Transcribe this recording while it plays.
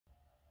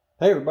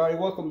Hey everybody,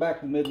 welcome back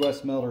to the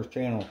Midwest Smelters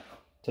channel.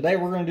 Today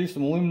we're going to do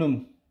some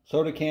aluminum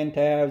soda can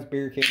tabs,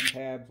 beer can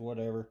tabs,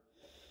 whatever.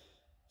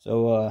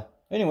 So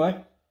anyway,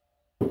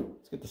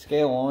 let's get the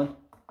scale on.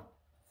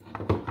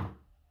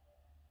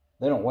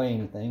 They don't weigh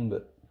anything,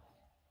 but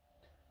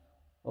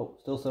oh,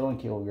 still set on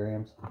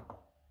kilograms.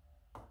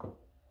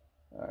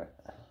 Alright.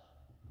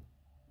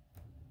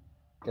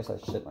 Guess I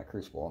should set my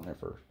crucible on there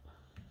first.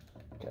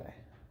 Okay,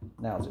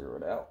 now zero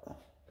it out.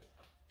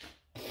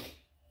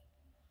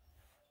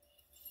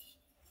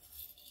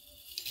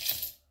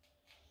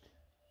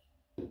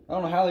 I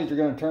don't know how these are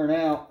going to turn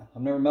out.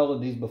 I've never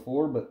melted these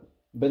before, but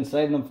I've been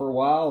saving them for a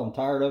while. I'm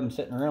tired of them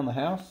sitting around the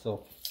house,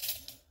 so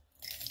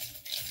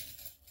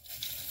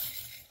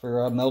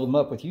figure I'll melt them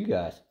up with you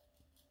guys.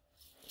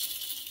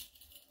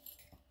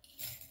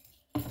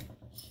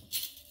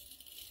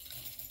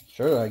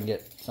 Sure, I can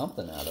get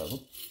something out of them.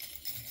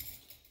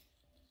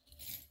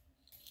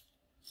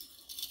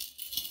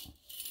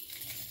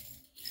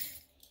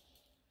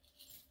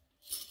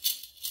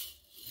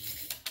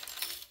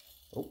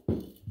 Oh.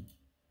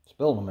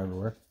 Spilled them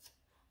everywhere.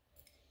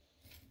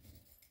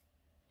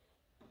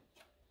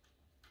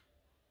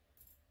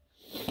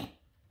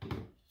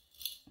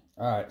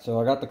 Alright, so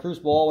I got the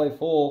crucible all the way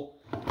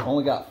full.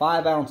 Only got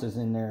 5 ounces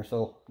in there,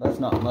 so that's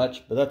not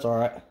much, but that's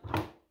alright.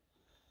 I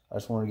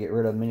just wanted to get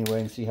rid of them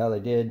anyway and see how they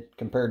did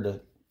compared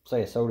to,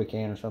 say, a soda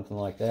can or something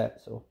like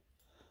that. So,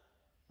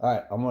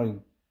 alright, I'm going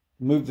to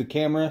move the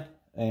camera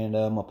and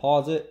I'm going to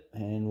pause it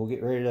and we'll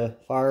get ready to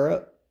fire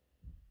up.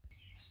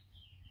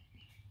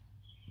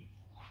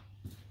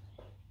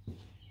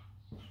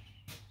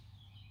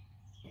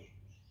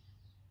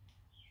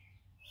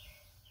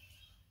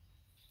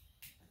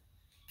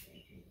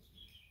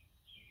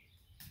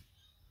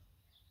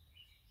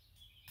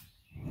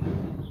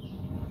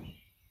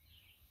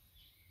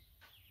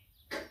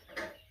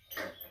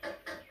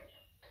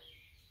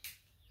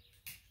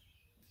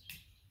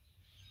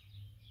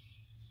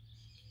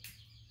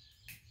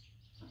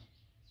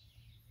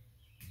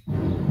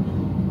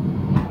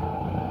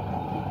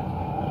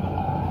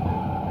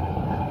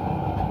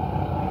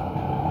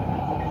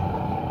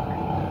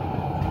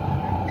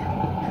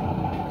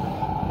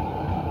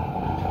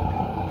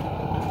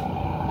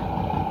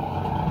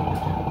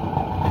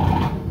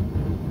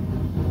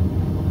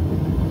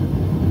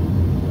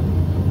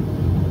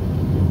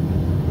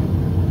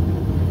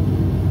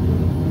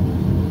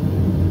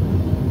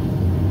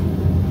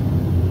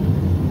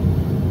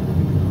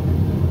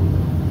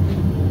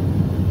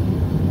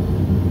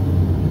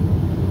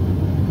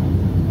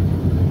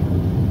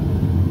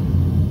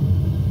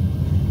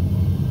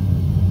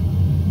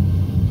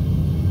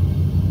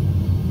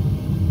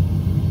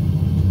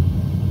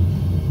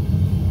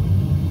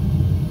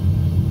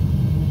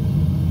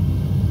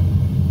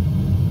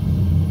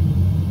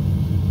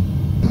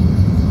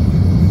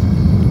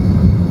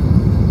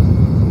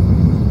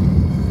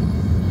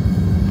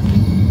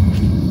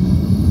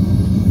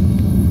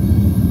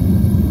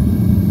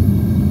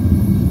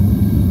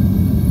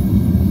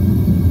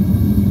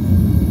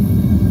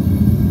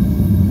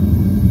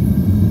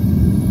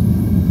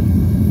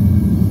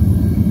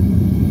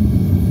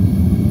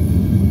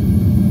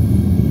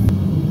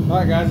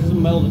 Alright guys, this is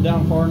melted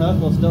down far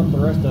enough. Let's dump the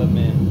rest of them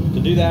in. To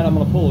do that, I'm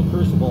going to pull the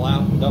crucible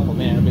out and dump them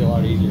in. It'll be a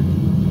lot easier.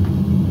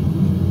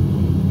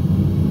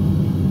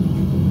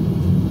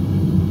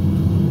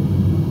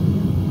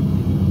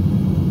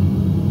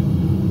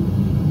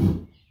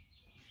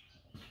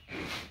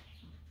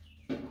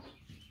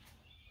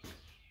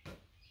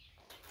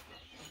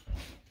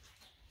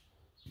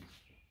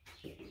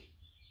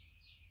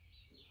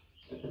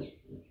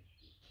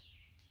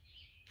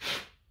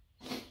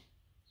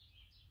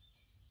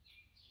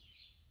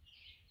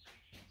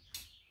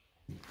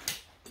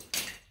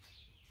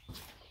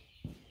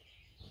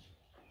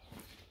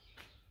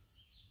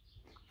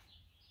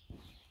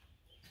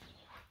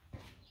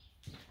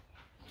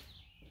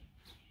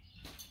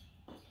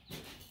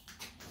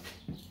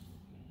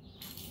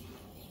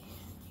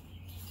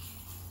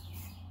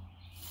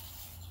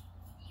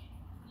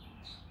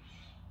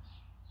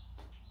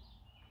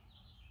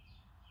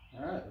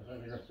 Alright, looks like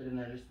they're going to fit in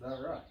there just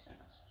about right.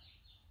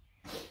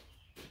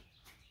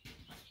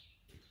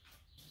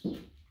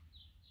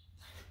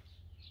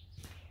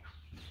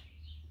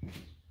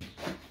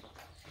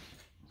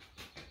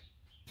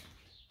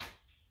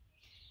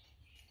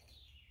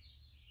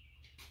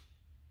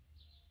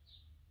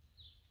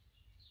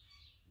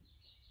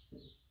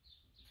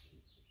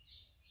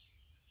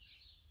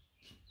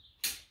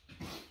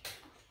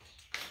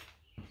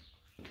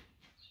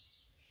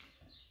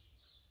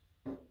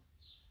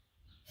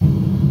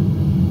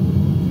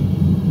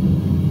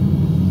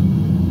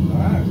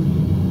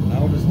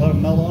 Let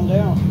them melt on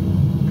down.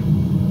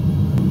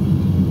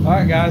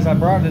 Alright guys, I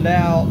brought it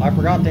out. I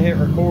forgot to hit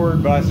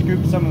record, but I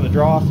scooped some of the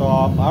dross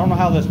off. I don't know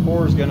how this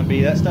pour is going to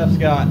be. That stuff's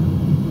got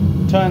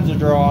tons of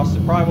dross.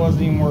 It probably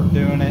wasn't even worth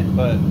doing it,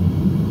 but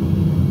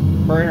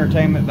for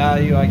entertainment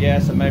value, I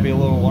guess, and maybe a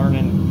little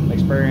learning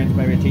experience,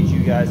 maybe teach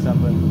you guys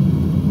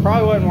something.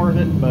 Probably wasn't worth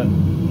it, but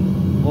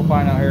we'll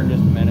find out here in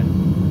just a minute.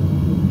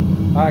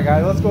 Alright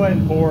guys, let's go ahead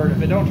and pour it.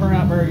 If it don't turn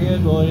out very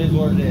good, well, it is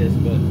what it is,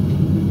 but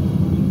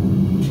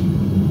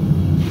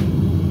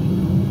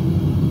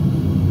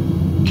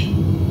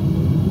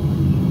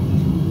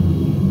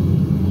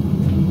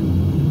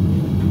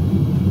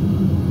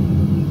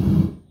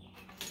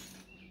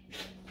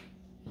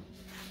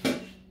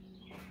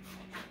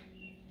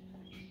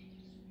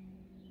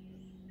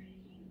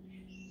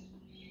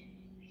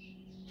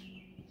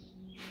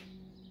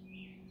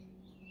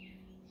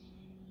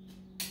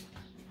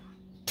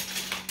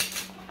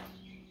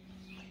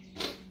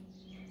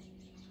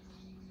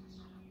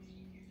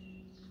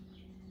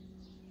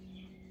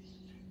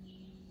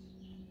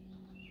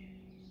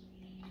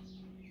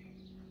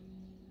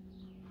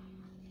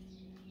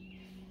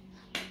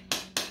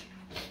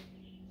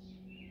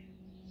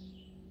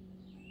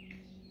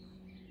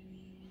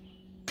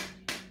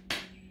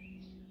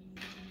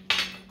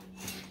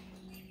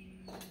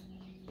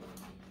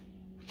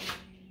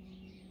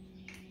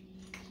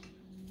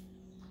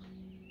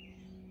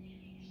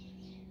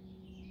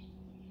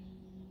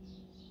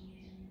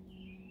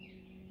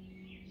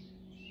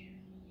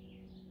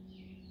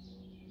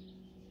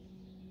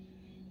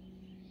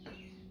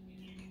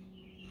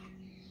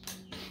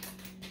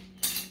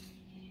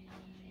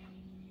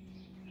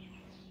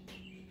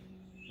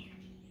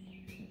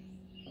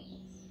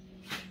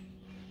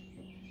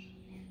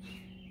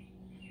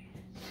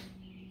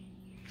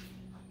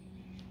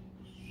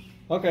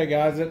okay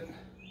guys,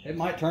 it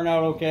might turn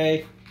out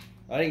okay.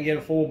 I didn't get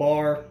a full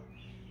bar.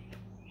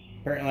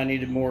 Apparently I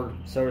needed more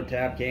soda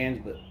tab cans,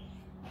 but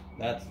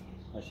that's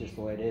just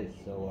the way it is.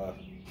 So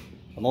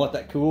I'm gonna let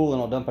that cool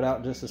and I'll dump it out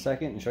in just a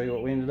second and show you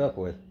what we ended up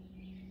with.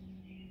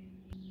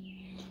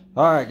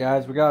 Alright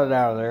guys, we got it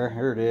out of there.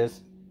 Here it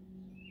is.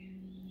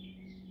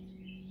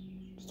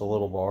 Just a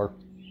little bar.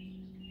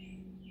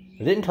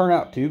 It didn't turn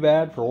out too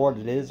bad for what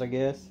it is, I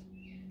guess.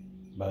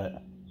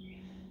 But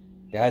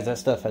guys, that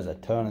stuff has a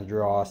ton of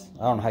dross.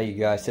 I don't know how you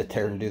guys sit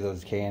there and do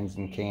those cans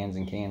and cans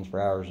and cans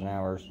for hours and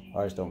hours.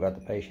 I just don't got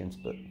the patience,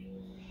 but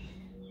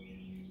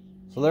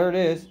so there it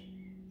is.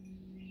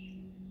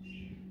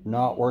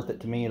 Not worth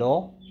it to me at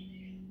all.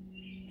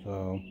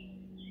 So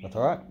that's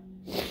alright.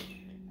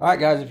 Alright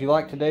guys, if you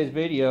liked today's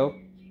video,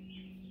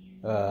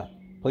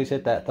 please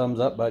hit that thumbs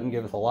up button,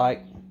 give us a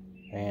like,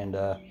 and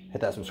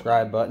hit that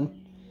subscribe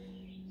button.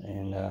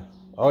 And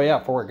oh yeah,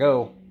 before we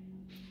go,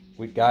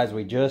 guys,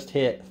 we just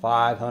hit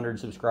 500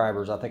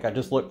 subscribers. I think I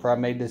just looked before I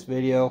made this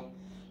video,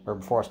 or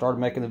before I started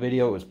making the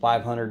video, it was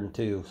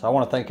 502. So I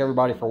want to thank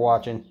everybody for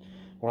watching.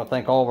 I want to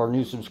thank all of our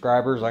new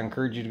subscribers. I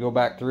encourage you to go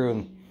back through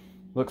and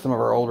look at some of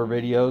our older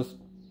videos.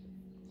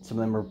 Some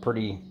of them are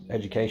pretty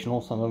educational,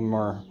 some of them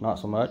are not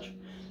so much.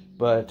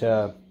 But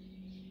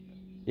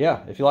yeah,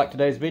 if you like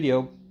today's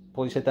video,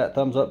 please hit that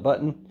thumbs up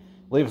button,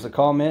 leave us a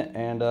comment,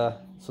 and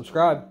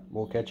subscribe.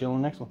 We'll catch you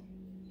on the next one.